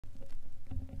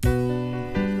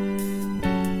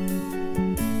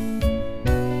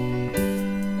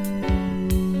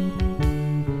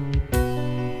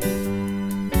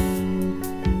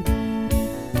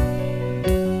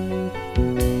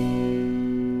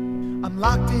I'm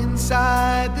locked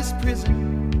inside this prison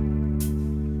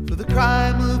for the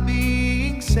crime of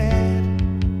being sad.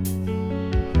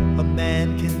 A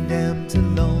man condemned to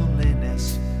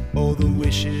loneliness, oh, the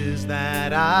wishes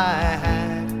that I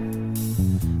had.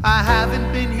 I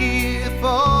haven't been here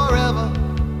forever,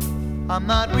 I'm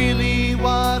not really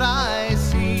what I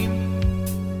seem.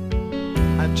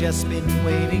 I've just been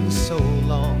waiting so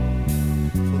long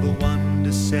for the one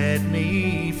to set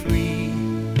me free.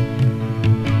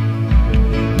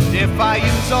 If I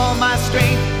use all my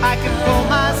strength, I can pull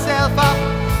myself up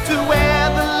to where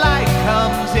the light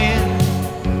comes in.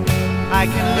 I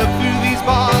can look through these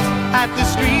bars at the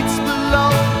streets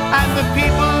below and the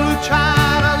people who try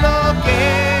to look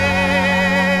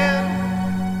in.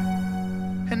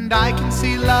 And I can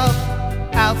see love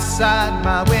outside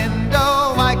my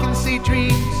window. I can see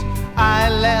dreams I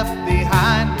left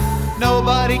behind.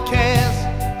 Nobody cares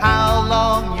how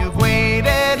long you've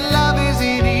waited. Love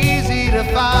isn't easy to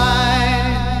find.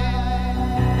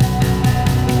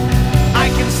 I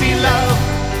can see love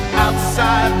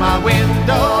outside my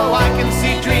window. I can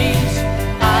see dreams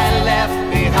I left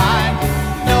behind.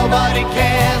 Nobody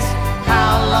cares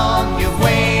how long you've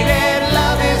waited.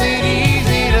 Love isn't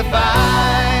easy to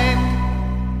find.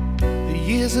 The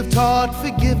years have taught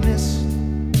forgiveness,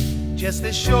 just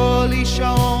as surely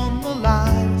shown the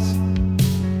lies.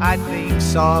 I think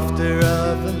softer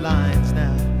of the lines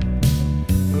now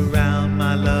around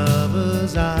my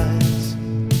lover's eyes.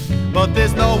 But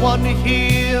there's no one to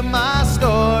hear my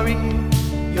story.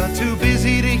 You're too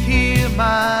busy to hear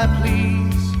my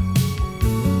pleas.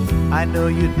 I know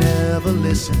you'd never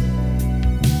listen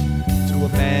to a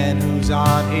man who's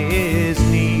on his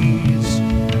knees.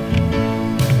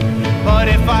 But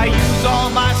if I use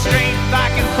all my strength, I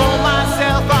can pull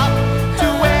myself up to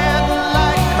where the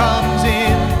light comes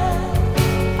in.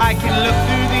 I can look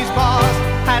through these bars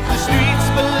at the streets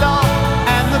below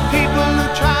and the people who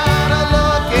try to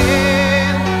look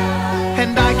in.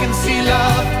 And I can see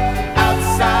love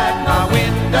outside my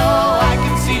window. I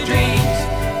can see dreams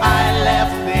I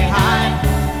left behind.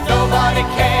 Nobody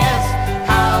cares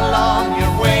how long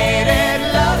you've waited.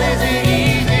 Love isn't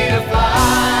easy to find.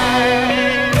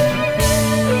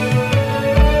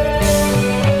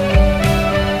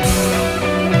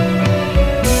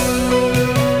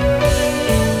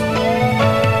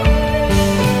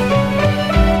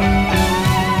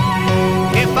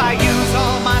 If I use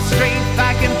all my strength,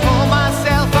 I can pull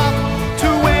myself up to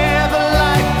where the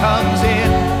light comes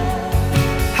in.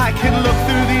 I can look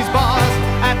through these bars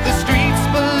at the streets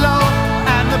below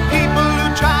and the people who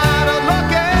try to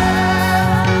look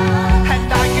in. And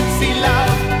I can see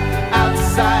love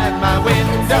outside my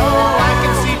window. I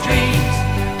can see dreams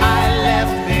I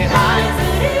left behind.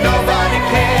 Nobody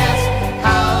cares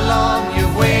how long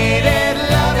you've waited.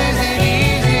 Love isn't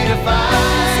easy to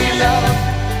find. See love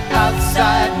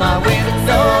outside my window.